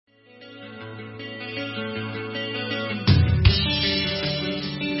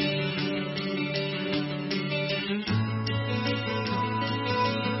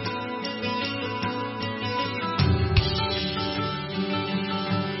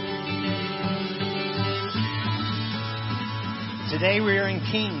Today we are in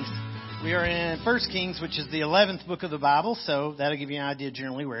Kings. We are in 1 Kings, which is the 11th book of the Bible, so that'll give you an idea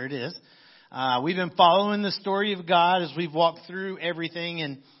generally where it is. We've been following the story of God as we've walked through everything,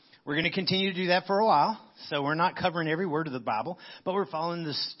 and we're going to continue to do that for a while. So we're not covering every word of the Bible, but we're following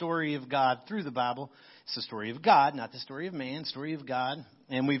the story of God through the Bible. It's the story of God, not the story of man, story of God.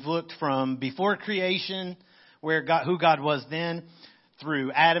 And we've looked from before creation, who God was then,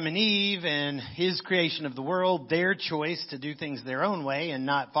 through Adam and Eve and his creation of the world, their choice to do things their own way and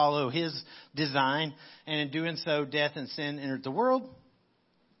not follow his design. And in doing so, death and sin entered the world.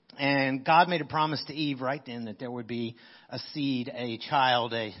 And God made a promise to Eve right then that there would be a seed, a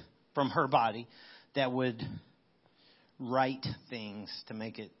child, from her body that would right things, to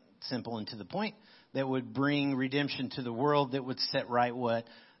make it simple and to the point, that would bring redemption to the world, that would set right what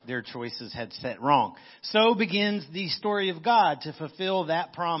their choices had set wrong. So begins the story of God to fulfill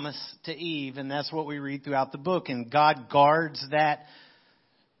that promise to Eve, and that's what we read throughout the book. And God guards that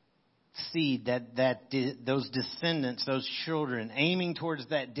seed, those descendants, those children, aiming towards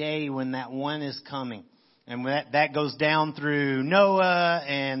that day when that one is coming. And that goes down through Noah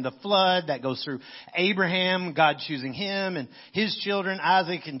and the flood. That goes through Abraham, God choosing him and his children,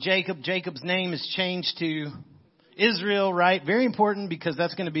 Isaac and Jacob. Jacob's name is changed to Israel, right? Very important, because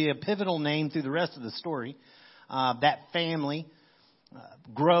that's going to be a pivotal name through the rest of the story. That family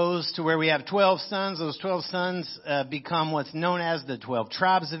grows to where we have 12 sons. Those 12 sons become what's known as the 12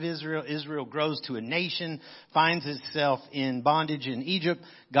 tribes of Israel. Israel grows to a nation, finds itself in bondage in Egypt.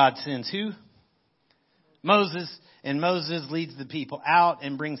 God sends who? Moses. And Moses leads the people out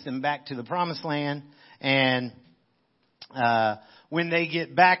and brings them back to the promised land. And when they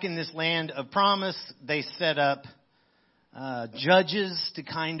get back in this land of promise, they set up judges to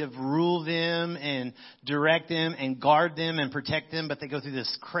kind of rule them and direct them and guard them and protect them. But they go through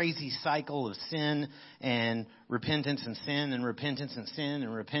this crazy cycle of sin and repentance and sin and repentance and sin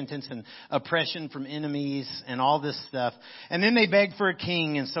and repentance and oppression from enemies and all this stuff. And then they beg for a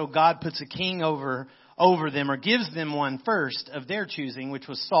king. And so God puts a king over them, or gives them one first of their choosing, which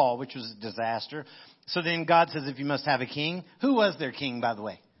was Saul, which was a disaster. So then God says, if you must have a king, who was their king, by the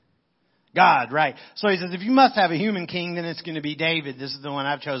way? God, right. So he says, if you must have a human king, then it's going to be David. This is the one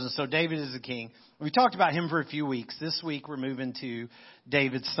I've chosen. So David is the king. We talked about him for a few weeks. This week we're moving to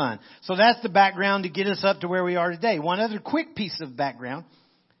David's son. So that's the background to get us up to where we are today. One other quick piece of background.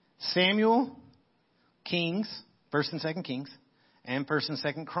 Samuel, Kings, 1st and 2nd Kings, and 1st and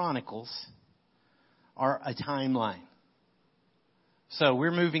 2nd Chronicles are a timeline. So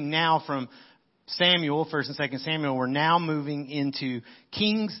we're moving now from Samuel, 1st and 2nd Samuel, we're now moving into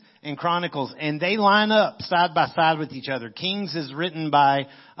Kings and Chronicles, and they line up side by side with each other. Kings is written by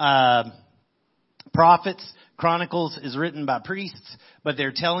prophets. Chronicles is written by priests, but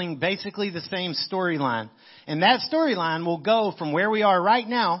they're telling basically the same storyline. And that storyline will go from where we are right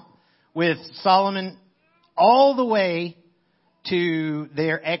now with Solomon all the way to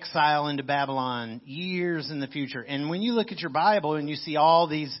their exile into Babylon years in the future. And when you look at your Bible and you see all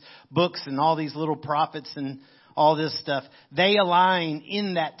these books and all these little prophets and all this stuff, they align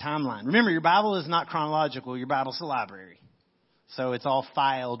in that timeline. Remember, your Bible is not chronological. Your Bible's a library. So it's all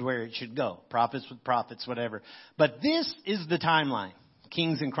filed where it should go. Prophets with prophets, whatever. But this is the timeline,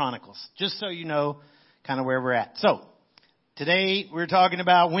 Kings and Chronicles, just so you know kind of where we're at. So today we're talking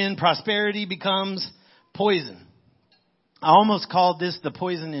about when prosperity becomes poison. I almost called this the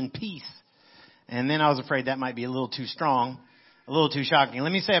poison in peace. And then I was afraid that might be a little too strong, a little too shocking.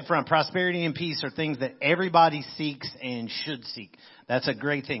 Let me say up front, prosperity and peace are things that everybody seeks and should seek. That's a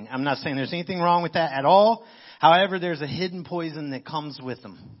great thing. I'm not saying there's anything wrong with that at all. However, there's a hidden poison that comes with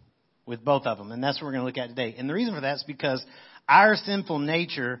them, with both of them. And that's what we're going to look at today. And the reason for that is because our sinful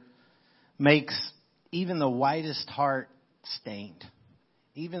nature makes even the whitest heart stained,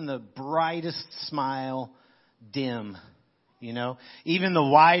 even the brightest smile dim. You know, even the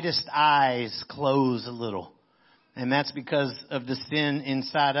widest eyes close a little. And that's because of the sin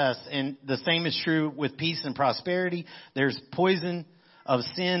inside us. And the same is true with peace and prosperity. There's poison of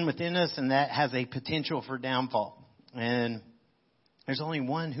sin within us, and that has a potential for downfall. And there's only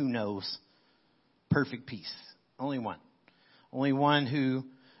one who knows perfect peace. Only one. Only one who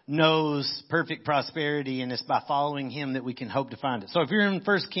knows perfect prosperity, and it's by following him that we can hope to find it. So if you're in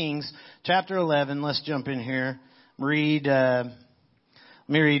 1 Kings chapter 11, let's jump in here. Let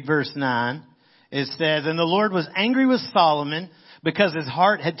me read verse 9. It says, and the Lord was angry with Solomon because his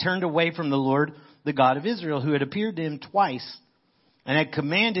heart had turned away from the Lord, the God of Israel, who had appeared to him twice and had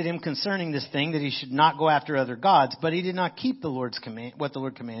commanded him concerning this thing, that he should not go after other gods. But he did not keep the Lord's command, what the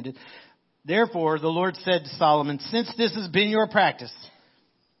Lord commanded. Therefore, the Lord said to Solomon, since this has been your practice,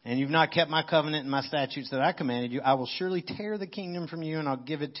 and you've not kept my covenant and my statutes that I commanded you, I will surely tear the kingdom from you and I'll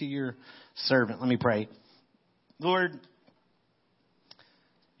give it to your servant. Let me pray. Lord,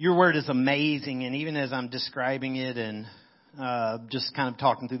 your word is amazing, and even as I'm describing it and just kind of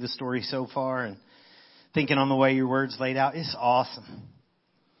talking through the story so far and thinking on the way your word's laid out, it's awesome.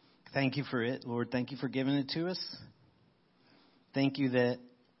 Thank you for it, Lord. Thank you for giving it to us. Thank you that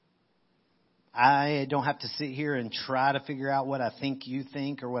I don't have to sit here and try to figure out what I think you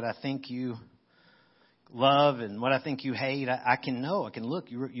think or what I think you love and what I think you hate. I can know. I can look.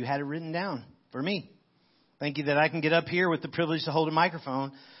 You had it written down for me. Thank you that I can get up here with the privilege to hold a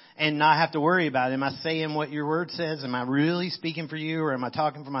microphone and not have to worry about it. Am I saying what your word says? Am I really speaking for you, or am I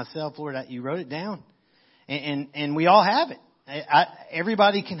talking for myself? Lord, you wrote it down. And we all have it.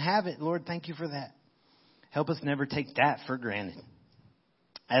 Everybody can have it. Lord, thank you for that. Help us never take that for granted.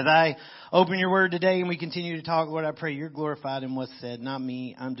 As I open your word today and we continue to talk, Lord, I pray you're glorified in what's said, not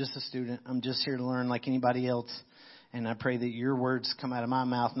me. I'm just a student. I'm just here to learn like anybody else. And I pray that your words come out of my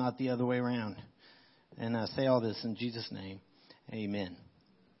mouth, not the other way around. And I say all this in Jesus' name. Amen.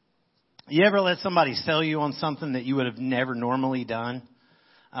 You ever let somebody sell you on something that you would have never normally done?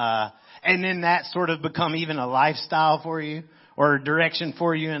 And then that sort of become even a lifestyle for you or a direction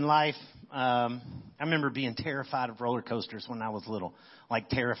for you in life. I remember being terrified of roller coasters when I was little, like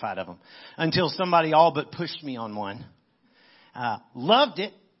terrified of them, until somebody all but pushed me on one. Loved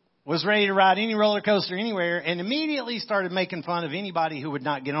it, was ready to ride any roller coaster anywhere, and immediately started making fun of anybody who would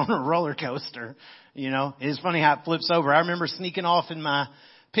not get on a roller coaster. You know, it's funny how it flips over. I remember sneaking off in my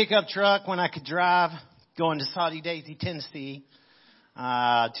pickup truck when I could drive, going to Soddy Daisy, Tennessee,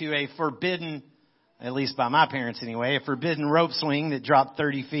 to a forbidden, at least by my parents anyway, a forbidden rope swing that dropped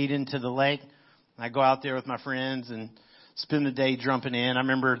 30 feet into the lake. I go out there with my friends and spend the day jumping in. I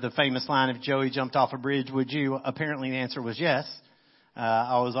remember the famous line, if Joey jumped off a bridge, would you? Apparently the answer was yes.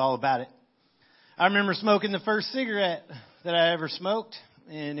 I was all about it. I remember smoking the first cigarette that I ever smoked,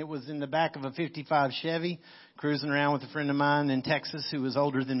 and it was in the back of a 55 Chevy, cruising around with a friend of mine in Texas who was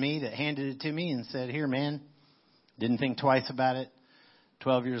older than me that handed it to me and said, here, man. Didn't think twice about it.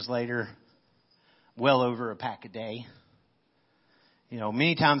 12 years later, well over a pack a day. You know,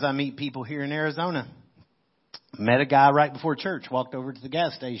 many times I meet people here in Arizona. Met a guy right before church, walked over to the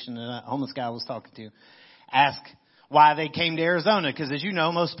gas station that a homeless guy was talking to. Asked why they came to Arizona, because as you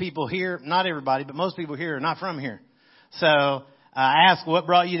know, most people here, not everybody, but most people here are not from here. So I asked, what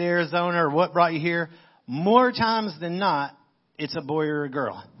brought you to Arizona, or what brought you here? More times than not, it's a boy or a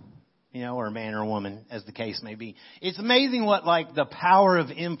girl, you know, or a man or a woman, as the case may be. It's amazing what, like, the power of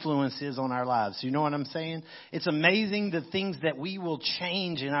influence is on our lives. You know what I'm saying? It's amazing the things that we will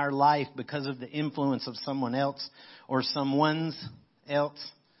change in our life because of the influence of someone else or someone's else.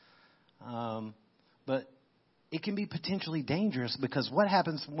 But it can be potentially dangerous, because what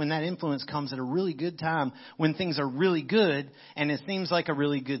happens when that influence comes at a really good time, when things are really good and it seems like a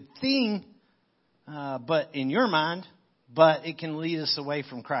really good thing, but in your mind, but it can lead us away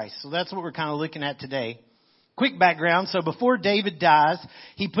from Christ. So that's what we're kind of looking at today. Quick background. So before David dies,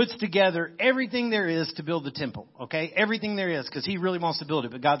 he puts together everything there is to build the temple. Okay? Everything there is, because he really wants to build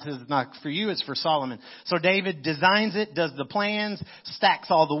it. But God says it's not for you, it's for Solomon. So David designs it, does the plans, stacks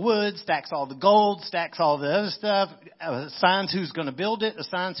all the wood, stacks all the gold, stacks all the other stuff, assigns who's going to build it,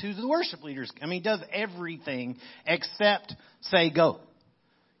 assigns who's the worship leaders. I mean, he does everything except say go,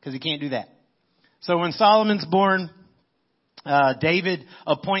 because he can't do that. So when Solomon's born, David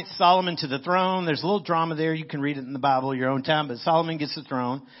appoints Solomon to the throne. There's a little drama there. You can read it in the Bible your own time, but Solomon gets the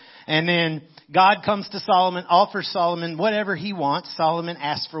throne. And then God comes to Solomon, offers Solomon whatever he wants. Solomon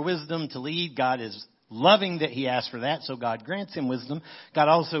asks for wisdom to lead. God is loving that he asked for that, so God grants him wisdom. God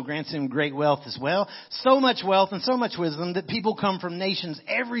also grants him great wealth as well. So much wealth and so much wisdom that people come from nations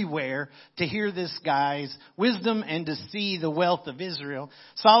everywhere to hear this guy's wisdom and to see the wealth of Israel.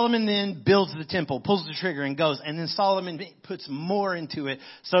 Solomon then builds the temple, pulls the trigger and goes. And then Solomon puts more into it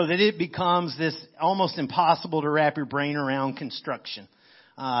so that it becomes this almost impossible to wrap your brain around construction.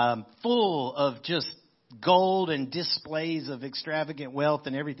 Full of just gold and displays of extravagant wealth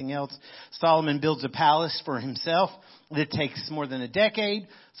and everything else. Solomon builds a palace for himself that takes more than a decade.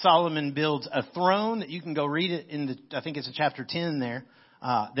 Solomon builds a throne that you can go read it in I think it's in chapter 10 there.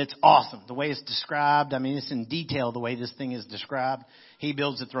 That's awesome. The way it's described. I mean, it's in detail the way this thing is described. He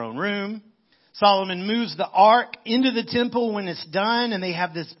builds a throne room. Solomon moves the ark into the temple when it's done, and they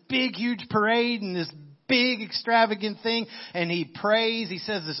have this big, huge parade and this big extravagant thing, and he prays. He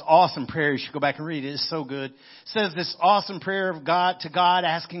says this awesome prayer. You should go back and read it. It's so good. Says this awesome prayer of God to God,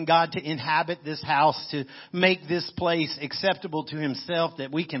 asking God to inhabit this house, to make this place acceptable to himself,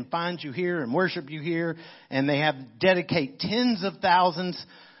 that we can find you here and worship you here. And they have dedicate tens of thousands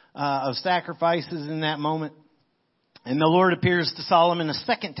of sacrifices in that moment. And the Lord appears to Solomon a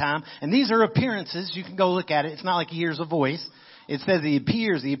second time. And these are appearances. You can go look at it. It's not like he hears a voice. It says he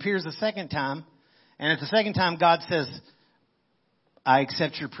appears. He appears a second time. And at the second time, God says, I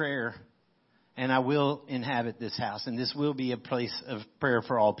accept your prayer. And I will inhabit this house. And this will be a place of prayer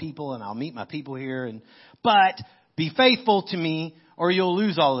for all people. And I'll meet my people here. But be faithful to me or you'll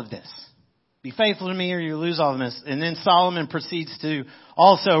lose all of this. Be faithful to me or you'll lose all of this. And then Solomon proceeds to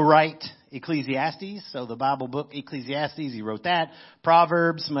also write Ecclesiastes. So the Bible book Ecclesiastes, he wrote that.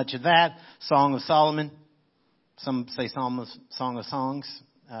 Proverbs, much of that. Song of Solomon. Some say Song of Songs.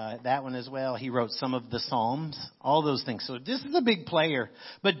 That one as well. He wrote some of the Psalms. All those things. So this is a big player.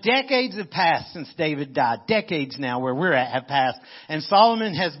 But decades have passed since David died. Decades now where we're at have passed. And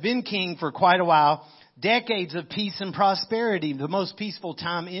Solomon has been king for quite a while. Decades of peace and prosperity. The most peaceful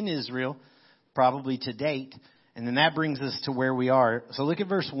time in Israel. Probably to date. And then that brings us to where we are. So look at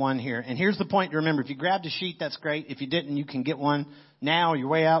verse 1 here. And here's the point to remember. If you grabbed a sheet, that's great. If you didn't, you can get one now. You're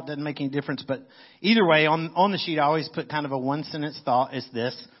way out. Doesn't make any difference. But either way, on the sheet, I always put kind of a one-sentence thought. It's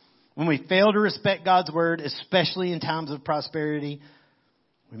this. When we fail to respect God's word, especially in times of prosperity,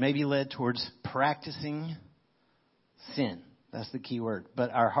 we may be led towards practicing sin. That's the key word.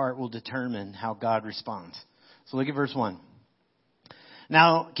 But our heart will determine how God responds. So look at verse 1.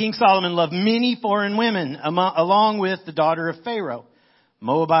 Now, King Solomon loved many foreign women, along with the daughter of Pharaoh,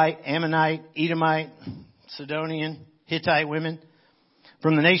 Moabite, Ammonite, Edomite, Sidonian, Hittite women,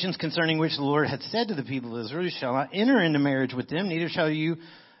 from the nations concerning which the Lord had said to the people of Israel, you shall not enter into marriage with them, neither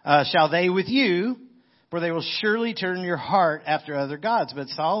shall they with you, for they will surely turn your heart after other gods. But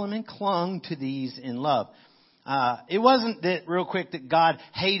Solomon clung to these in love. It wasn't that, real quick, that God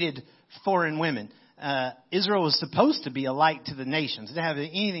hated foreign women. Israel was supposed to be a light to the nations. It didn't have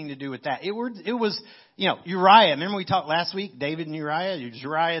anything to do with that. It was, Uriah. Remember we talked last week, David and Uriah?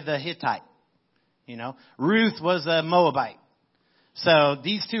 Uriah the Hittite. Ruth was a Moabite. So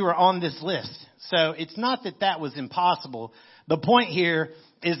these two are on this list. So it's not that was impossible. The point here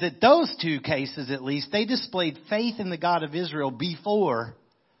is that those two cases, at least, they displayed faith in the God of Israel before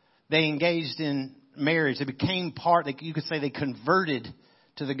they engaged in marriage. They became you could say they converted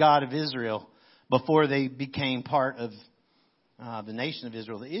to the God of Israel before they became part of the nation of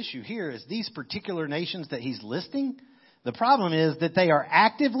Israel. The issue here is these particular nations that he's listing, the problem is that they are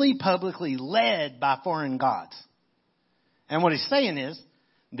actively, publicly led by foreign gods. And what he's saying is,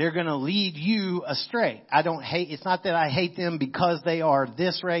 they're going to lead you astray. It's not that I hate them because they are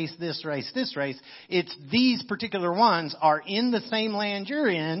this race, this race, this race. It's these particular ones are in the same land you're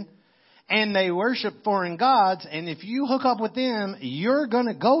in, and they worship foreign gods, and if you hook up with them, you're going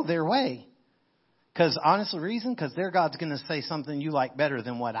to go their way. Because their God's going to say something you like better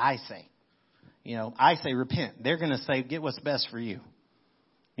than what I say. I say repent. They're going to say get what's best for you.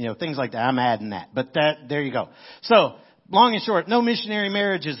 Things like that. I'm adding that. But there you go. So, long and short, no missionary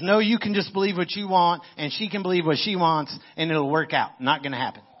marriages. No, you can just believe what you want and she can believe what she wants and it'll work out. Not going to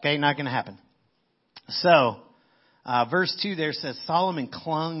happen. Okay, not going to happen. So, verse 2 there says Solomon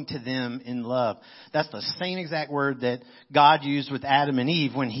clung to them in love. That's the same exact word that God used with Adam and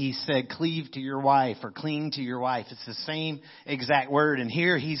Eve when he said cleave to your wife or cling to your wife. It's the same exact word. And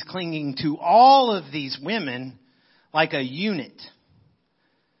here he's clinging to all of these women like a unit.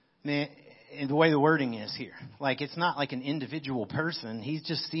 And the way the wording is here. Like it's not like an individual person. He's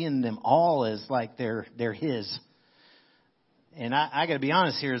just seeing them all as like they're his. And I got to be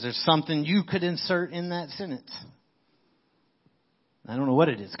honest here. Is there something you could insert in that sentence? I don't know what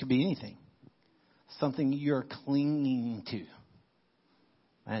it is. It could be anything. Something you're clinging to.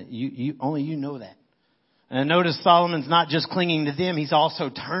 Only you know that. And notice Solomon's not just clinging to them. He's also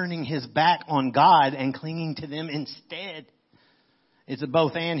turning his back on God and clinging to them instead. It's a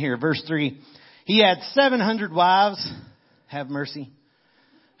both and here. Verse 3. He had 700 wives. Have mercy.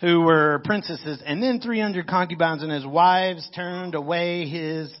 Who were princesses. And then 300 concubines. And his wives turned away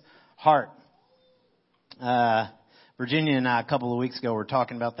his heart. Virginia and I, a couple of weeks ago, were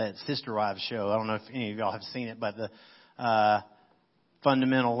talking about that Sister Wives show. I don't know if any of y'all have seen it, but the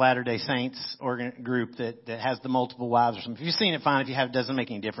fundamental Latter-day Saints group that has the multiple wives or something. If you've seen it, fine. If you have, it doesn't make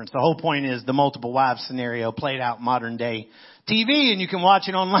any difference. The whole point is the multiple wives scenario played out modern day TV, and you can watch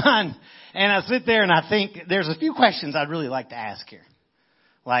it online. And I sit there and I think there's a few questions I'd really like to ask here.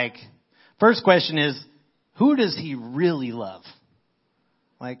 Like, first question is, who does he really love?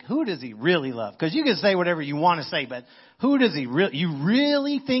 Like, who does he really love? Because you can say whatever you want to say, but who does he really, you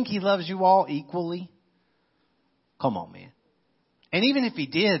really think he loves you all equally? Come on, man. And even if he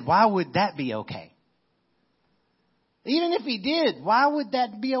did, why would that be okay? Even if he did, why would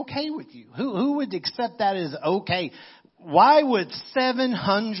that be okay with you? Who would accept that as okay? why would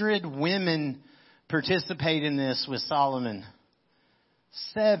 700 women participate in this with Solomon?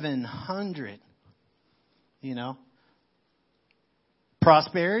 700. You know.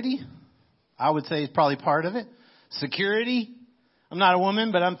 Prosperity, I would say, is probably part of it. Security. I'm not a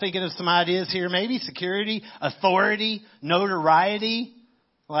woman, but I'm thinking of some ideas here maybe. Security, authority, notoriety,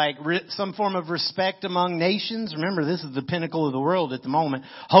 like some form of respect among nations. Remember, this is the pinnacle of the world at the moment.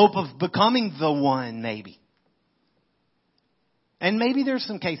 Hope of becoming the one, maybe. And maybe there's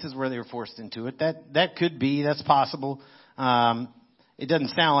some cases where they were forced into it. That could be. That's possible. It doesn't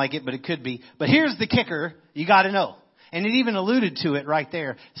sound like it, but it could be. But here's the kicker. You got to know. And it even alluded to it right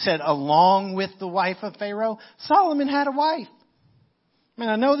there. It said, along with the wife of Pharaoh, Solomon had a wife. I mean,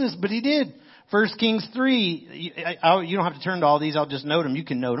 I know this, but he did. 1 Kings 3. You don't have to turn to all these. I'll just note them. You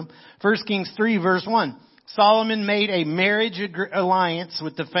can note them. 1 Kings 3, verse 1. Solomon made a marriage alliance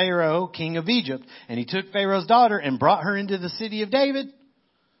with the Pharaoh, king of Egypt. And he took Pharaoh's daughter and brought her into the city of David.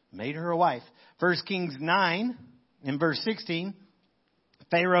 Made her a wife. 1 Kings 9, in verse 16.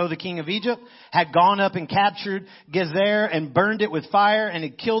 Pharaoh, the king of Egypt, had gone up and captured Gezer and burned it with fire and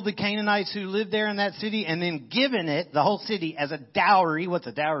had killed the Canaanites who lived there in that city and then given it, the whole city, as a dowry. What's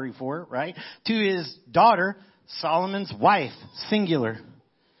a dowry for, right? To his daughter, Solomon's wife, singular.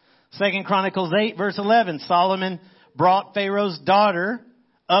 2 Chronicles 8, verse 11. Solomon brought Pharaoh's daughter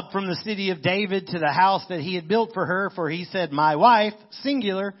up from the city of David to the house that he had built for her, for he said, my wife,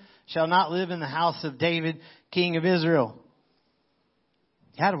 singular, shall not live in the house of David, king of Israel.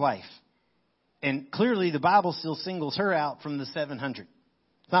 He had a wife. And clearly the Bible still singles her out from the 700.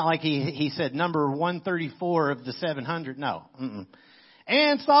 It's not like he said number 134 of the 700. No.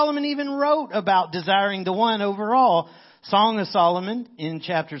 And Solomon even wrote about desiring the one overall. Song of Solomon in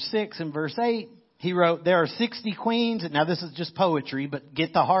chapter 6 and verse 8. He wrote, there are 60 queens. Now this is just poetry, but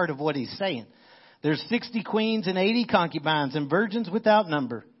get the heart of what he's saying. There's 60 queens and 80 concubines and virgins without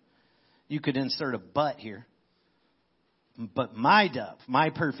number. You could insert a but here. But my dove, my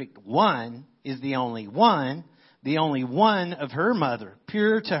perfect one, is the only one of her mother,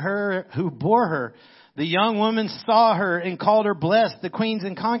 pure to her who bore her. The young woman saw her and called her blessed. The queens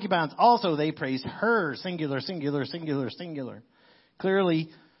and concubines also, they praised her. Singular, singular, singular, singular. Clearly,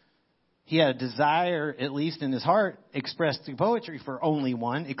 he had a desire, at least in his heart, expressed through poetry, for only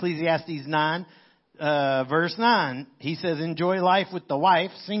one. Ecclesiastes 9, verse 9, he says, enjoy life with the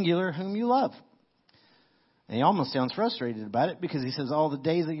wife, singular, whom you love. And he almost sounds frustrated about it because he says all the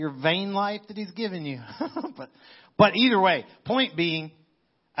days of your vain life that he's given you. but either way, point being,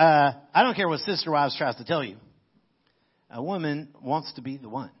 I don't care what Sister Wives tries to tell you. A woman wants to be the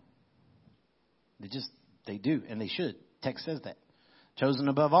one. They do, and they should. Text says that. Chosen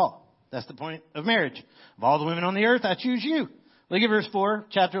above all. That's the point of marriage. Of all the women on the earth, I choose you. Look at verse 4,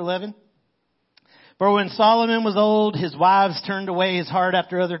 chapter 11. For when Solomon was old, his wives turned away his heart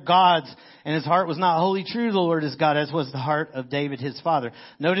after other gods, and his heart was not wholly true to the Lord his God, as was the heart of David his father.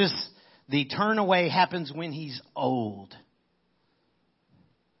 Notice the turn away happens when he's old.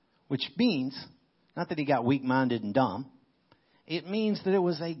 Which means, not that he got weak-minded and dumb, it means that it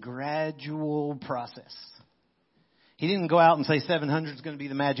was a gradual process. He didn't go out and say 700 is going to be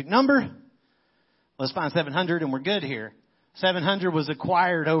the magic number. Let's find 700 and we're good here. 700 was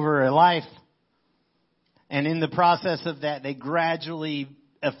acquired over a life. And in the process of that, they gradually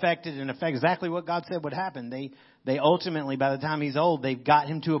affected and affect exactly what God said would happen. They ultimately, by the time he's old, they've got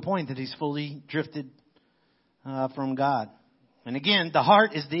him to a point that he's fully drifted from God. And again, the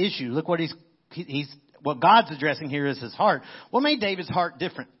heart is the issue. Look what what God's addressing here is his heart. What made David's heart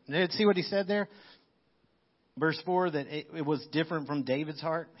different? See what he said there? Verse 4, that it was different from David's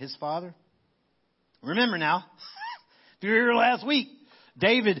heart, his father. Remember now, if you were here last week,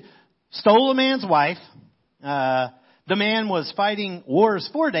 David stole a man's wife. The man was fighting wars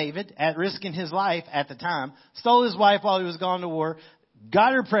for David at risking his life at the time. Stole his wife while he was gone to war.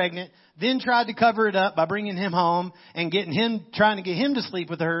 Got her pregnant. Then tried to cover it up by bringing him home and trying to get him to sleep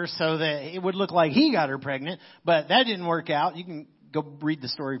with her so that it would look like he got her pregnant. But that didn't work out. You can go read the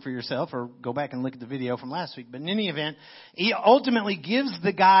story for yourself or go back and look at the video from last week. But in any event, he ultimately gives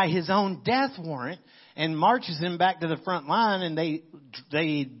the guy his own death warrant and marches him back to the front line, and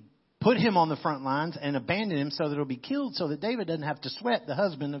they put him on the front lines and abandon him so that he'll be killed so that David doesn't have to sweat the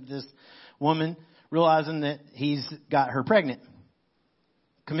husband of this woman, realizing that he's got her pregnant.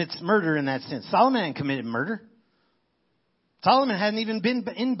 Commits murder in that sense. Solomon hadn't committed murder. Solomon hadn't even been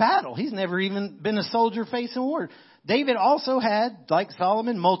in battle. He's never even been a soldier facing war. David also had, like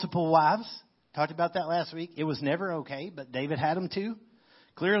Solomon, multiple wives. Talked about that last week. It was never okay, but David had them too.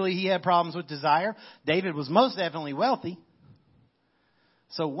 Clearly he had problems with desire. David was most definitely wealthy.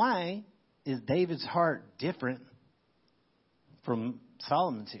 So why is David's heart different from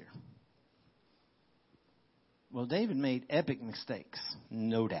Solomon's here. Well, David made epic mistakes,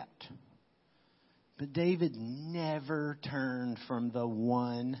 no doubt. But David never turned from the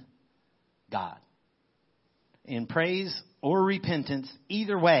one God. In praise or repentance,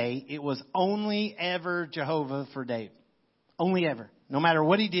 either way, it was only ever Jehovah for David. Only ever. No matter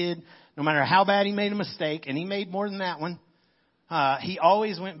what he did, no matter how bad he made a mistake, and he made more than that one, he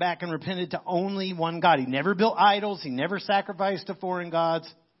always went back and repented to only one God. He never built idols. He never sacrificed to foreign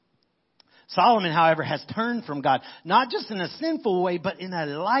gods. Solomon, however, has turned from God, not just in a sinful way, but in a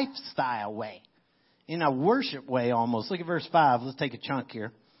lifestyle way, in a worship way almost. Look at verse 5. Let's take a chunk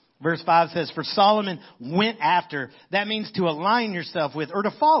here. Verse 5 says, for Solomon went after. That means to align yourself with or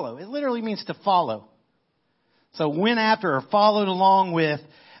to follow. It literally means to follow. So went after or followed along with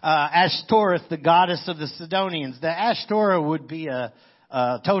Ashtoreth, the goddess of the Sidonians. The Ashtoreth would be a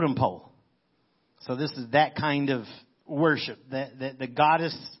totem pole. So this is that kind of worship, the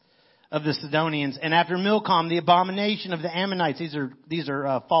goddess of the Sidonians. And after Milcom, the abomination of the Ammonites. These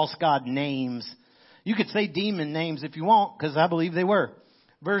are false god names. You could say demon names if you want, because I believe they were.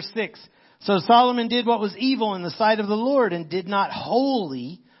 Verse 6. So Solomon did what was evil in the sight of the Lord and did not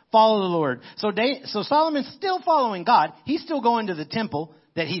wholly follow the Lord. So Solomon's still following God. He's still going to the temple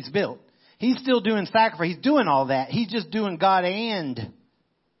that he's built. He's still doing sacrifice. He's doing all that. He's just doing God and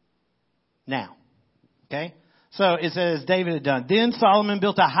now. Okay? So it says David had done. Then Solomon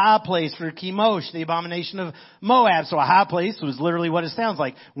built a high place for Chemosh, the abomination of Moab. So a high place was literally what it sounds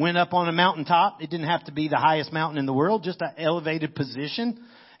like. Went up on a mountaintop. It didn't have to be the highest mountain in the world, just an elevated position,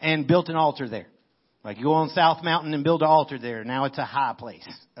 and built an altar there. Like you go on South Mountain and build an altar there. Now it's a high place.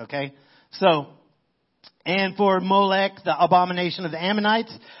 Okay? So, and for Molech, the abomination of the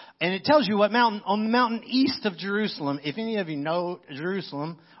Ammonites. And it tells you what mountain, on the mountain east of Jerusalem. If any of you know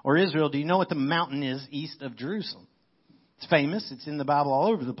Jerusalem or Israel, do you know what the mountain is east of Jerusalem? It's famous. It's in the Bible all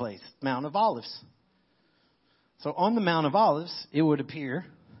over the place. Mount of Olives. So on the Mount of Olives, it would appear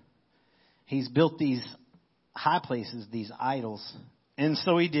he's built these high places, these idols. And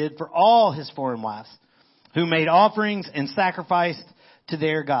so he did for all his foreign wives who made offerings and sacrificed to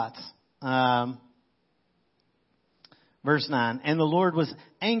their gods. Verse 9, and the Lord was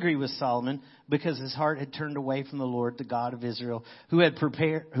angry with Solomon because his heart had turned away from the Lord, the God of Israel, who had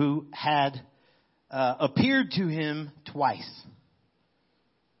appeared to him twice.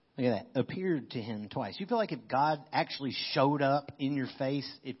 Look at that, appeared to him twice. You feel like if God actually showed up in your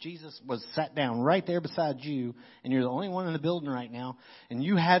face, if Jesus was sat down right there beside you, and you're the only one in the building right now, and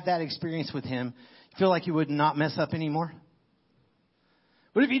you had that experience with him, you feel like you would not mess up anymore?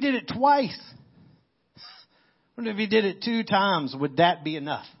 What if he did it twice? What if he did it 2 times? Would that be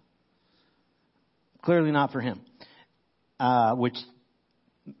enough? Clearly not for him. Which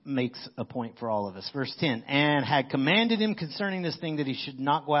makes a point for all of us. Verse 10. And had commanded him concerning this thing that he should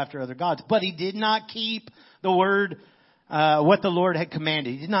not go after other gods. But he did not keep the word, what the Lord had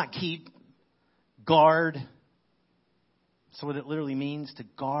commanded. He did not keep guard. So what it literally means to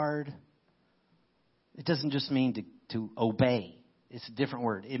guard, it doesn't just mean to obey. It's a different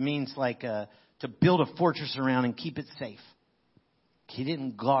word. It means like to build a fortress around and keep it safe. He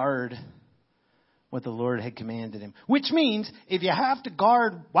didn't guard what the Lord had commanded him. Which means, if you have to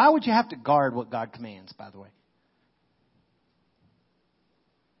guard, why would you have to guard what God commands, by the way?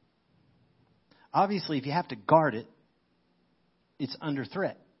 Obviously, if you have to guard it, it's under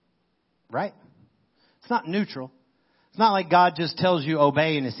threat. Right? It's not neutral. It's not like God just tells you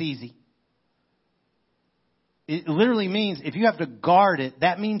obey and it's easy. It literally means if you have to guard it,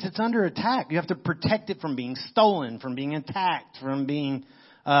 that means it's under attack. You have to protect it from being stolen, from being attacked, from being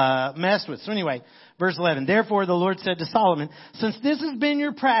messed with. So anyway, verse 11. Therefore the Lord said to Solomon, since this has been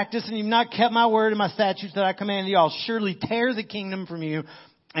your practice and you've not kept my word and my statutes that I commanded you, I'll surely tear the kingdom from you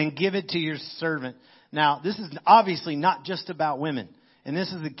and give it to your servant. Now, this is obviously not just about women. And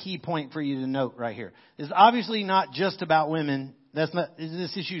this is the key point for you to note right here. It's obviously not just about women.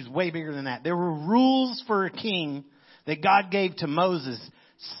 This issue is way bigger than that. There were rules for a king that God gave to Moses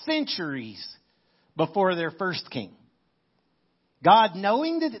centuries before their first king. God,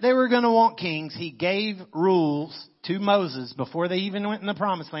 knowing that they were going to want kings, he gave rules to Moses before they even went in the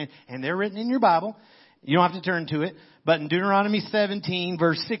promised land. And they're written in your Bible. You don't have to turn to it. But in Deuteronomy 17,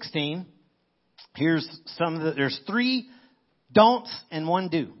 verse 16, here's there's 3 don'ts and 1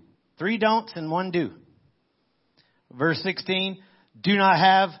 do. 3 don'ts and 1 do. Verse 16, do not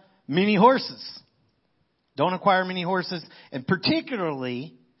have many horses. Don't acquire many horses, and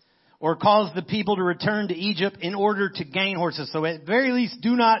particularly, or cause the people to return to Egypt in order to gain horses. So at very least,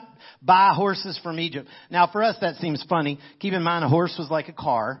 do not buy horses from Egypt. Now for us, that seems funny. Keep in mind, a horse was like a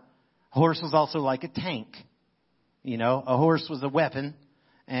car. A horse was also like a tank. You know, a horse was a weapon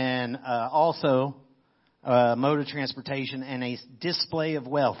and also a mode of transportation and a display of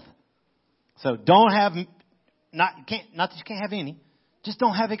wealth. So don't have, not that you can't have any, just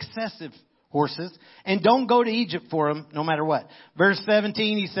don't have excessive horses, and don't go to Egypt for them no matter what. Verse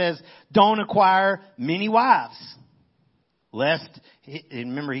 17, he says, don't acquire many wives, lest,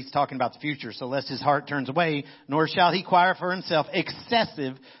 remember he's talking about the future, so lest his heart turns away, nor shall he acquire for himself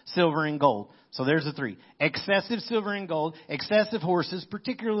excessive silver and gold. So there's the three. Excessive silver and gold, excessive horses,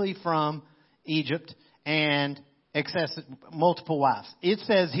 particularly from Egypt, and excessive, multiple wives. It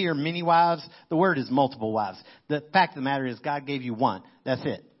says here many wives. The word is multiple wives. The fact of the matter is God gave you one. That's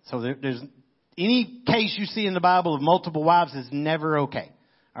it. So there's any case you see in the Bible of multiple wives is never okay.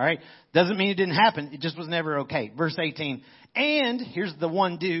 All right. Doesn't mean it didn't happen. It just was never okay. Verse 18. And here's the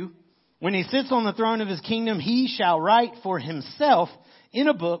one do. When he sits on the throne of his kingdom, he shall write for himself in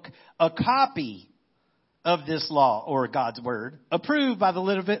a book a copy of this law, or God's word, approved by the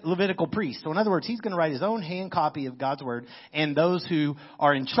Levitical priest. So in other words, he's going to write his own hand copy of God's word, and those who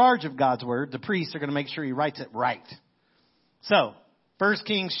are in charge of God's word, the priests, are going to make sure he writes it right. So 1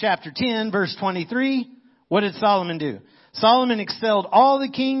 Kings chapter 10, verse 23, what did Solomon do? Solomon excelled all the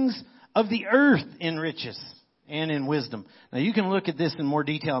kings of the earth in riches and in wisdom. Now you can look at this in more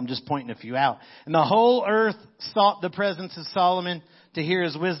detail. I'm just pointing a few out. And the whole earth sought the presence of Solomon to hear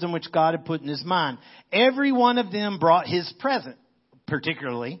his wisdom which God had put in his mind. Every one of them brought his present,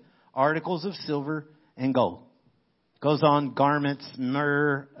 particularly articles of silver and gold. Goes on, garments,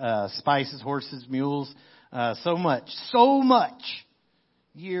 myrrh, spices, horses, mules, so much,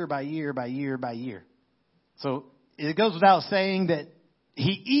 year by year by year by year. So it goes without saying that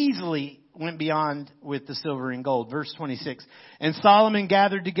he easily went beyond with the silver and gold. Verse 26. And Solomon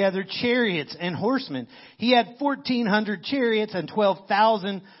gathered together chariots and horsemen. He had 1,400 chariots and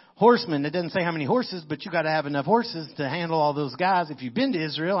 12,000 horsemen. It doesn't say how many horses, but you got to have enough horses to handle all those guys. If you've been to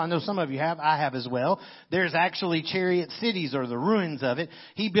Israel, I know some of you have, I have as well. There's actually chariot cities, or the ruins of it.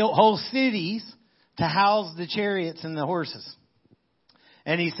 He built whole cities to house the chariots and the horses.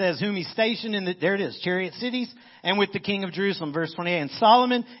 And he says, whom he stationed in there it is, chariot cities, and with the king of Jerusalem, verse 28. And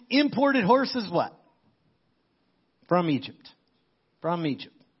Solomon imported horses, what? From Egypt. From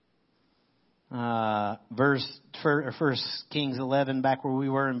Egypt. First Kings 11, back where we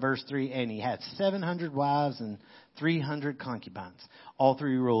were in verse 3, and he had 700 wives and 300 concubines. All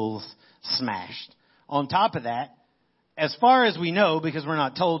three rules smashed. On top of that, as far as we know, because we're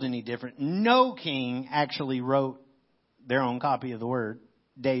not told any different, no king actually wrote their own copy of the word,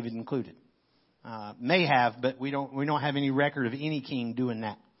 David included. May have, but we don't have any record of any king doing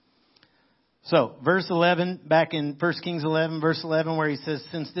that. So, verse 11, back in 1 Kings 11, verse 11, where he says,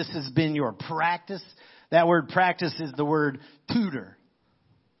 since this has been your practice, that word practice is the word tutor.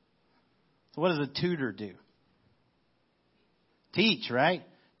 So what does a tutor do? Teach, right?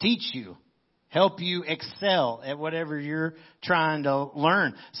 Teach you. Help you excel at whatever you're trying to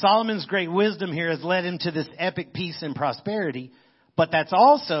learn. Solomon's great wisdom here has led him to this epic peace and prosperity, but that's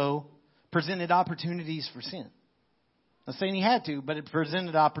also presented opportunities for sin. I'm not saying he had to, but it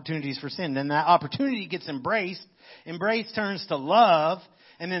presented opportunities for sin. Then that opportunity gets embraced. Embrace turns to love,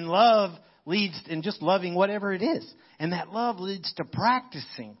 and then love leads in just loving whatever it is. And that love leads to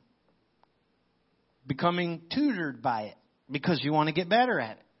practicing, becoming tutored by it, because you want to get better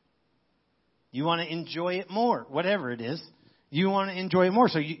at it. You want to enjoy it more, whatever it is. You want to enjoy it more.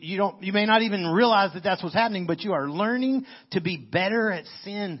 So you may not even realize that that's what's happening, but you are learning to be better at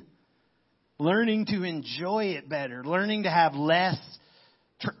sin. Learning to enjoy it better. Learning to have less.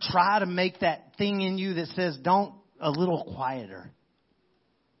 Try to make that thing in you that says, don't, a little quieter.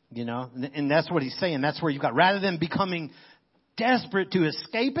 You know, and that's what he's saying. That's where you've got, rather than becoming desperate to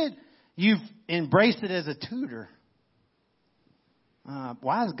escape it, you've embraced it as a tutor.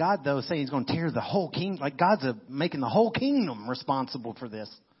 Why is God, though, saying he's going to tear the whole kingdom? Like God's making the whole kingdom responsible for this.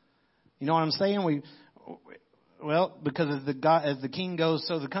 You know what I'm saying? Well, because as the king goes,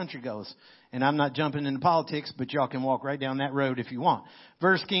 so the country goes. And I'm not jumping into politics, but y'all can walk right down that road if you want.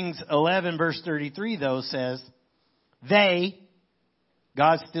 1 Kings 11, verse 33, though, says,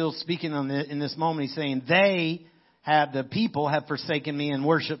 God's still speaking in this moment. He's saying, the people have forsaken me and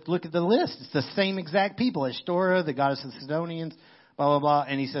worshipped. Look at the list. It's the same exact people. Ashtoreth, the goddess of the Sidonians, blah, blah, blah.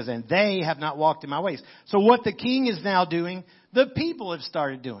 And he says, and they have not walked in my ways. So what the king is now doing, the people have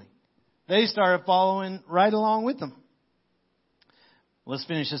started doing. They started following right along with them. Let's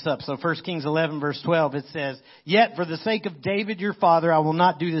finish this up. So 1 Kings 11, verse 12, it says, yet for the sake of David your father, I will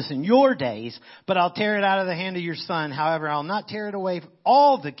not do this in your days, but I'll tear it out of the hand of your son. However, I'll not tear it away from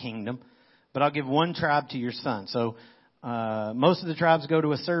all the kingdom, but I'll give one tribe to your son. So Most of the tribes go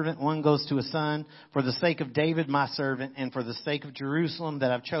to a servant, one goes to a son, for the sake of David, my servant, and for the sake of Jerusalem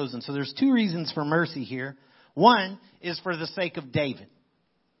that I've chosen. So there's two reasons for mercy here. One is for the sake of David.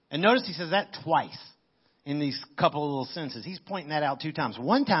 And notice he says that twice in these couple of little sentences. He's pointing that out two times.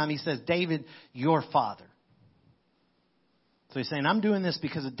 One time he says, David, your father. So he's saying, I'm doing this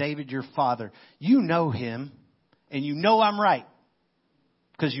because of David, your father. You know him, and you know I'm right.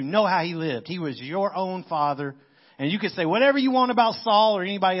 Because you know how he lived. He was your own father. And you could say whatever you want about Saul or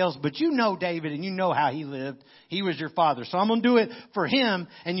anybody else, but you know David and you know how he lived. He was your father. So I'm going to do it for him,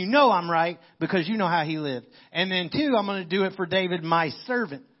 and you know I'm right because you know how he lived. And then two, I'm going to do it for David, my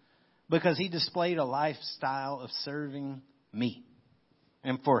servant, because he displayed a lifestyle of serving me.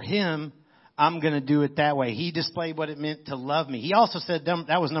 And for him, I'm going to do it that way. He displayed what it meant to love me. He also said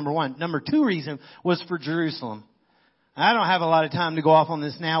that was number one. Number two reason was for Jerusalem. I don't have a lot of time to go off on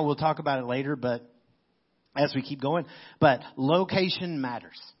this now. We'll talk about it later, but as we keep going. But location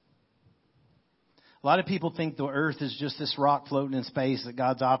matters. A lot of people think the earth is just this rock floating in space that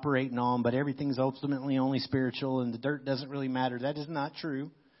God's operating on, but everything's ultimately only spiritual and the dirt doesn't really matter. That is not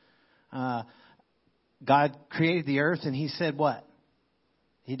true. God created the earth and he said what?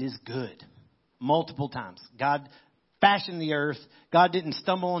 It is good. Multiple times. God fashioned the earth. God didn't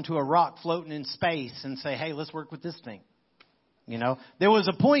stumble into a rock floating in space and say, hey, let's work with this thing. You know, there was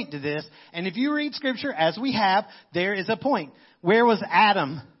a point to this. And if you read Scripture, as we have, there is a point. Where was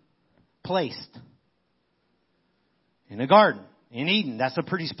Adam placed? In a garden. In Eden. That's a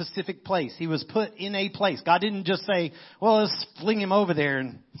pretty specific place. He was put in a place. God didn't just say, well, let's fling him over there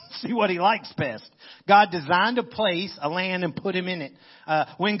and see what he likes best. God designed a place, a land, and put him in it.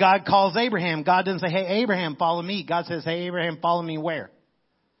 When God calls Abraham, God doesn't say, hey, Abraham, follow me. God says, hey, Abraham, follow me where?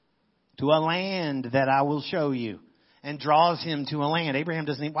 To a land that I will show you. And draws him to a land. Abraham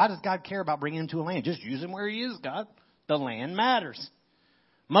doesn't. Why does God care about bringing him to a land? Just use him where he is, God. The land matters.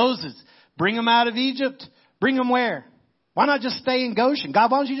 Moses, bring him out of Egypt. Bring him where? Why not just stay in Goshen? God,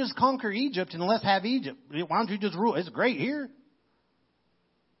 why don't you just conquer Egypt and let's have Egypt? Why don't you just rule? It's great here.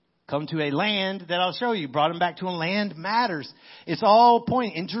 Come to a land that I'll show you. Brought him back to a land matters. It's all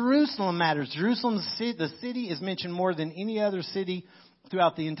point. And Jerusalem matters. Jerusalem, the city, is mentioned more than any other city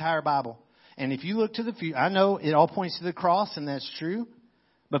throughout the entire Bible. And if you look to the future, I know it all points to the cross, and that's true.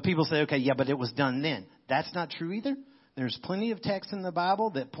 But people say, okay, yeah, but it was done then. That's not true either. There's plenty of texts in the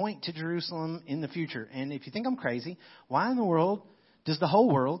Bible that point to Jerusalem in the future. And if you think I'm crazy, why in the world does the whole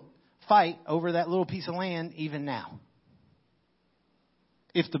world fight over that little piece of land even now?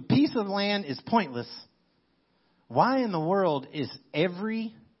 If the piece of land is pointless, why in the world is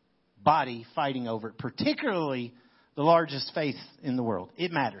everybody fighting over it, particularly the largest faith in the world?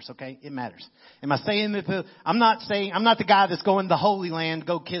 It matters, okay? It matters. Am I saying that I'm not the guy that's going to the Holy Land,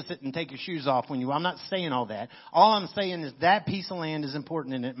 go kiss it and take your shoes off when I'm not saying all that. All I'm saying is that piece of land is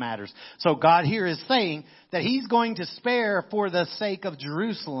important and it matters. So God here is saying that he's going to spare for the sake of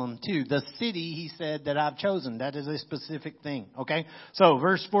Jerusalem too. The city, he said, that I've chosen. That is a specific thing, okay? So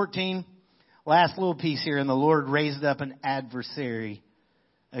verse 14, last little piece here. And the Lord raised up an adversary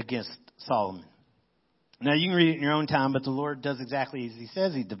against Solomon. Now, you can read it in your own time, but the Lord does exactly as he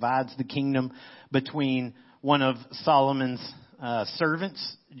says. He divides the kingdom between one of Solomon's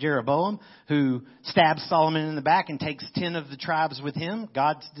servants, Jeroboam, who stabs Solomon in the back and takes 10 of the tribes with him.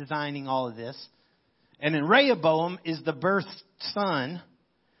 God's designing all of this. And then Rehoboam is the birth son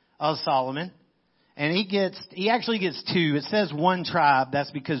of Solomon. And he actually gets 2. It says 1 tribe.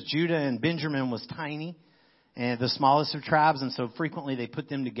 That's because Judah and Benjamin was tiny and the smallest of tribes. And so frequently they put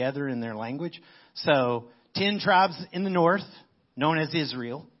them together in their language. So 10 tribes in the north, known as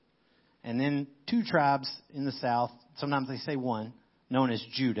Israel, and then 2 tribes in the south. Sometimes they say 1, known as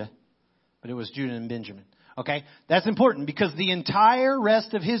Judah, but it was Judah and Benjamin. Okay, that's important because the entire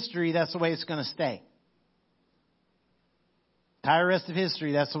rest of history, that's the way it's going to stay. Entire rest of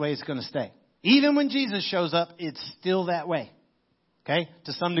history, that's the way it's going to stay. Even when Jesus shows up, it's still that way. Okay,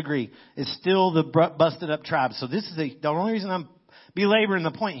 to some degree, it's still the busted up tribe. So this is the only reason I'm belaboring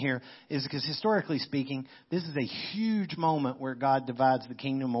the point here is because historically speaking, this is a huge moment where God divides the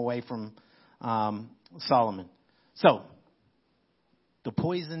kingdom away from Solomon. So, the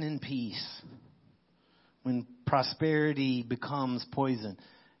poison in peace. When prosperity becomes poison.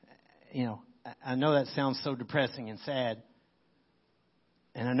 You know, I know that sounds so depressing and sad.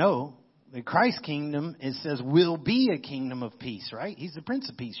 And I know the Christ kingdom, it says, will be a kingdom of peace, right? He's the Prince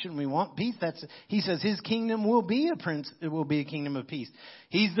of Peace. Shouldn't we want peace? He says his kingdom will be a kingdom of peace.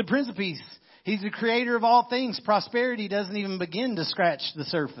 He's the Prince of Peace. He's the creator of all things. Prosperity doesn't even begin to scratch the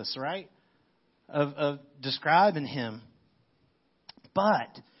surface, right? Of describing him.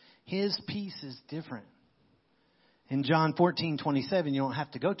 But his peace is different. In John 14:27, you don't have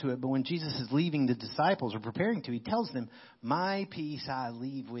to go to it, but when Jesus is leaving the disciples or preparing to, he tells them, my peace I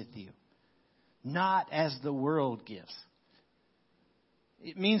leave with you, not as the world gives.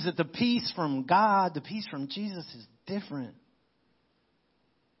 It means that the peace from God, the peace from Jesus is different.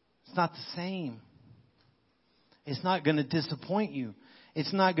 It's not the same. It's not going to disappoint you.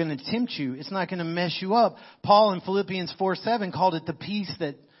 It's not going to tempt you. It's not going to mess you up. Paul in Philippians 4:7 called it the peace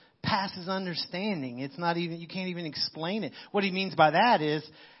that passes understanding. It's not even, you can't even explain it. What he means by that is,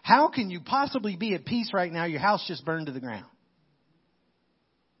 how can you possibly be at peace right now? Your house just burned to the ground.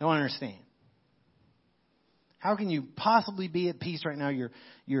 Don't understand. How can you possibly be at peace right now?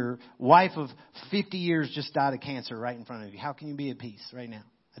 Your wife of 50 years just died of cancer right in front of you. How can you be at peace right now?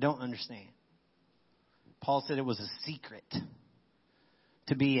 I don't understand. Paul said it was a secret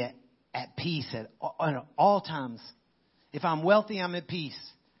to be at peace at all times. If I'm wealthy, I'm at peace.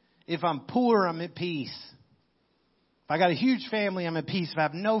 If I'm poor, I'm at peace. If I got a huge family, I'm at peace. If I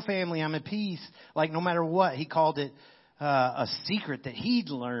have no family, I'm at peace. Like no matter what, he called it a secret that he'd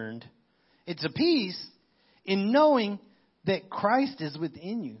learned. It's a peace in knowing that Christ is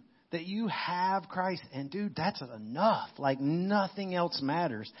within you. That you have Christ. And dude, that's enough. Like nothing else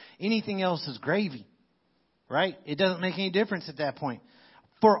matters. Anything else is gravy. Right? It doesn't make any difference at that point.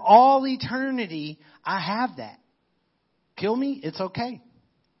 For all eternity, I have that. Kill me, it's okay.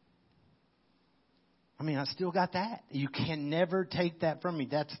 I mean, I still got that. You can never take that from me.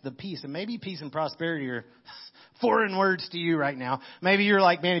 That's the peace. And maybe peace and prosperity are foreign words to you right now. Maybe you're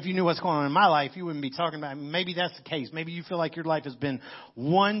like, man, if you knew what's going on in my life, you wouldn't be talking about it. Maybe that's the case. Maybe you feel like your life has been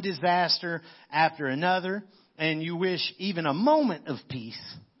one disaster after another, and you wish even a moment of peace.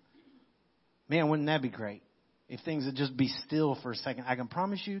 Man, wouldn't that be great? If things would just be still for a second. I can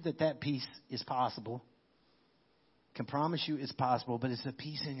promise you that peace is possible. I can promise you it's possible, but it's a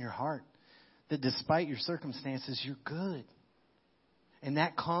peace in your heart. That despite your circumstances, you're good. And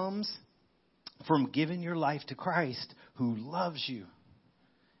that comes from giving your life to Christ, who loves you.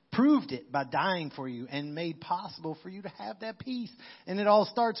 Proved it by dying for you and made possible for you to have that peace. And it all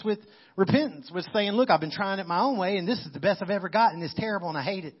starts with repentance, with saying, look, I've been trying it my own way, and this is the best I've ever gotten. It's terrible, and I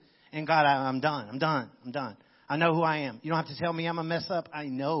hate it. And God, I'm done. I know who I am. You don't have to tell me I'm a mess up. I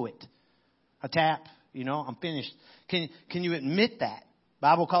know it. I tap, I'm finished. Can you admit that?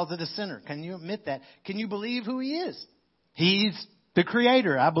 Bible calls it a sinner. Can you admit that? Can you believe who he is? He's the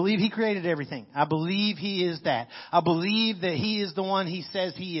creator. I believe he created everything. I believe he is that. I believe that he is the one he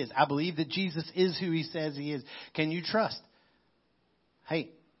says he is. I believe that Jesus is who he says he is. Can you trust?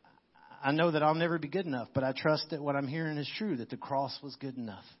 Hey, I know that I'll never be good enough, but I trust that what I'm hearing is true, that the cross was good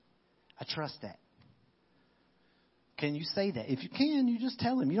enough. I trust that. Can you say that? If you can, you just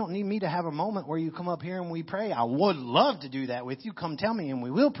tell him. You don't need me to have a moment where you come up here and we pray. I would love to do that with you. Come tell me and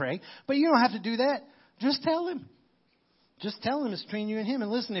we will pray. But you don't have to do that. Just tell him. Just tell him it's between you and him. And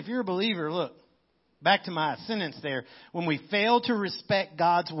listen, if you're a believer, look, back to my sentence there. When we fail to respect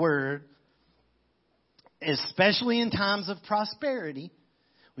God's word, especially in times of prosperity,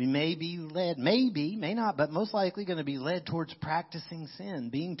 we may be led, may not, but most likely going to be led towards practicing sin,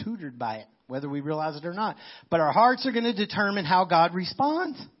 being tutored by it, whether we realize it or not. But our hearts are going to determine how God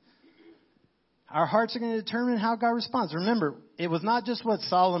responds. Our hearts are going to determine how God responds. Remember, it was not just what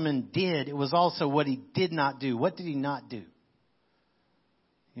Solomon did, it was also what he did not do. What did he not do?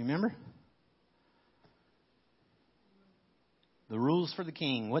 You remember? The rules for the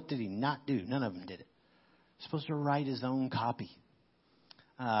king. What did he not do? None of them did it. He's supposed to write his own copy.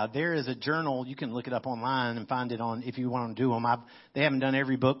 There is a journal. You can look it up online and find it on if you want to do them. They haven't done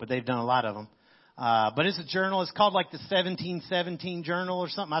every book, but they've done a lot of them. But it's a journal. It's called like the 1717 Journal or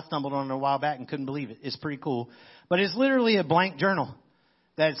something. I stumbled on it a while back and couldn't believe it. It's pretty cool. But it's literally a blank journal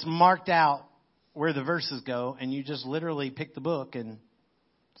that's marked out where the verses go. And you just literally pick the book and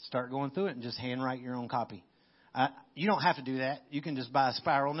start going through it and just handwrite your own copy. You don't have to do that. You can just buy a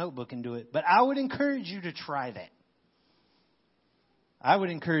spiral notebook and do it. But I would encourage you to try that. I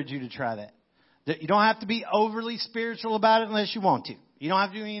would encourage you to try that. You don't have to be overly spiritual about it unless you want to. You don't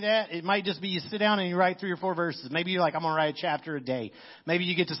have to do any of that. It might just be you sit down and you write 3 or 4 verses. Maybe you're like, I'm going to write a chapter a day. Maybe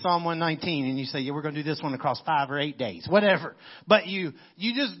you get to Psalm 119 and you say, yeah, we're going to do this one across 5 or 8 days. Whatever. But you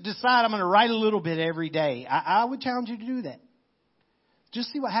just decide I'm going to write a little bit every day. I would challenge you to do that.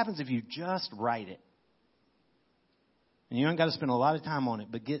 Just see what happens if you just write it. And you don't got to spend a lot of time on it,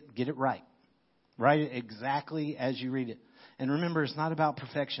 but get it right. Write it exactly as you read it. And remember, it's not about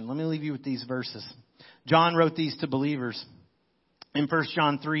perfection. Let me leave you with these verses. John wrote these to believers. In 1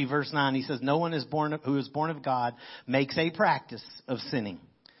 John 3, verse 9, he says, no one who is born of God makes a practice of sinning.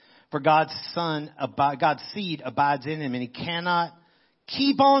 For God's seed abides in him, and he cannot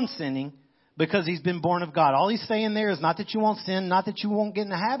keep on sinning because he's been born of God. All he's saying there is not that you won't sin, not that you won't get in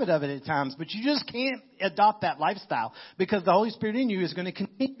the habit of it at times, but you just can't adopt that lifestyle because the Holy Spirit in you is going to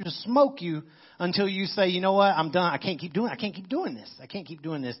continue to smoke you until you say, you know what, I'm done. I can't keep doing this. I can't keep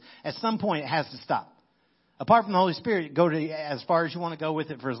doing this. At some point, it has to stop. Apart from the Holy Spirit, go to as far as you want to go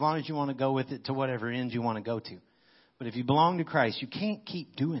with it for as long as you want to go with it to whatever end you want to go to. But if you belong to Christ, you can't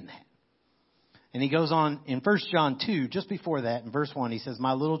keep doing that. And he goes on in 1 John 2, just before that, in verse 1, he says,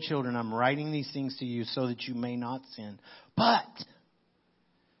 my little children, I'm writing these things to you so that you may not sin. But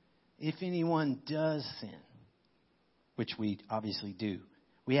if anyone does sin, which we obviously do,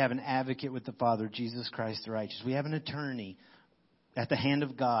 we have an advocate with the Father, Jesus Christ the righteous. We have an attorney at the hand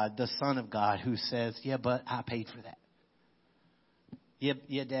of God, the Son of God, who says, yeah, but I paid for that.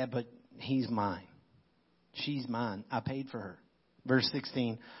 Yeah, Dad, but he's mine. She's mine. I paid for her. Verse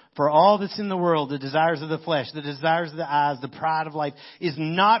 16, for all that's in the world, the desires of the flesh, the desires of the eyes, the pride of life is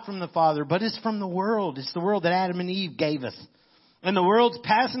not from the Father, but is from the world. It's the world that Adam and Eve gave us. And the world's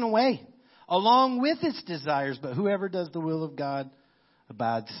passing away along with its desires, but whoever does the will of God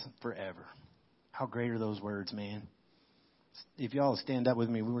abides forever. How great are those words, man? If y'all stand up with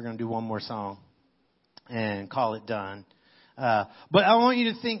me, we're going to do one more song and call it done. But I want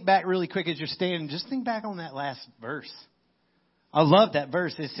you to think back really quick as you're standing. Just think back on that last verse. I love that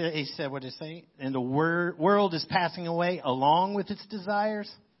verse. He said, what did it say? And the world is passing away along with its desires.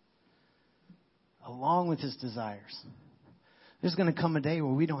 Along with its desires. There's going to come a day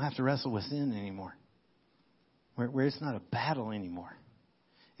where we don't have to wrestle with sin anymore. Where it's not a battle anymore.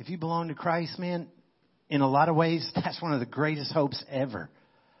 If you belong to Christ, man, in a lot of ways, that's one of the greatest hopes ever.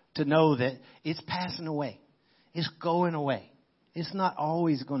 To know that it's passing away. It's going away. It's not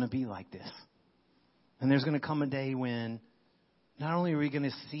always going to be like this. And there's going to come a day when not only are we going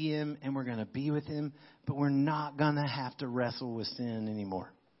to see him and we're going to be with him, but we're not going to have to wrestle with sin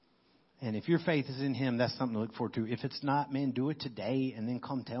anymore. And if your faith is in him, that's something to look forward to. If it's not, man, do it today and then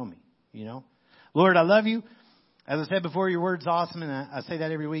come tell me, you know. Lord, I love you. As I said before, your word's awesome, and I say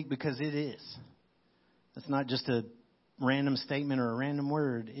that every week because it is. It's not just a random statement or a random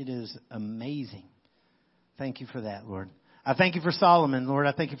word. It is amazing. Thank you for that, Lord. I thank you for Solomon, Lord.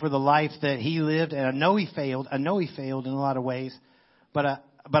 I thank you for the life that he lived, and I know he failed. I know he failed in a lot of ways, but I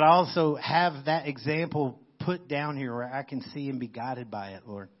also have that example put down here where I can see and be guided by it,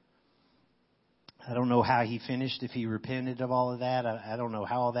 Lord. I don't know how he finished, if he repented of all of that. I don't know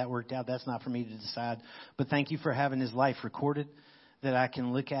how all that worked out. That's not for me to decide. But thank you for having his life recorded, that I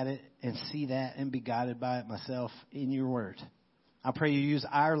can look at it and see that and be guided by it myself in your word. I pray you use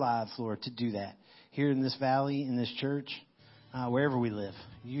our lives, Lord, to do that. Here in this valley, in this church, wherever we live.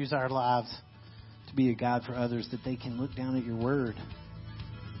 Use our lives to be a guide for others, that they can look down at your word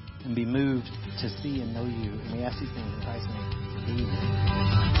and be moved to see and know you. And we ask these things in Christ's name.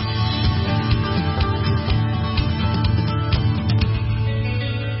 Amen.